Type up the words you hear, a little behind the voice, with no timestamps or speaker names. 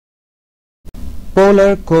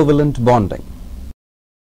Polar covalent bonding.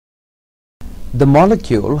 The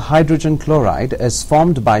molecule hydrogen chloride is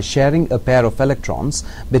formed by sharing a pair of electrons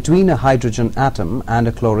between a hydrogen atom and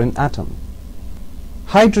a chlorine atom.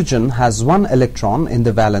 Hydrogen has 1 electron in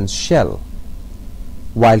the valence shell,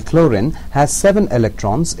 while chlorine has 7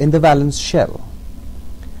 electrons in the valence shell.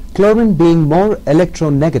 Chlorine being more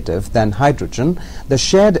electronegative than hydrogen, the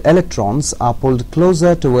shared electrons are pulled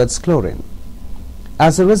closer towards chlorine.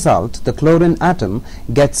 As a result, the chlorine atom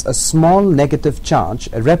gets a small negative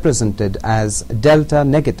charge represented as delta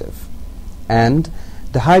negative, and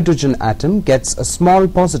the hydrogen atom gets a small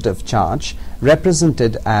positive charge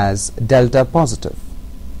represented as delta positive.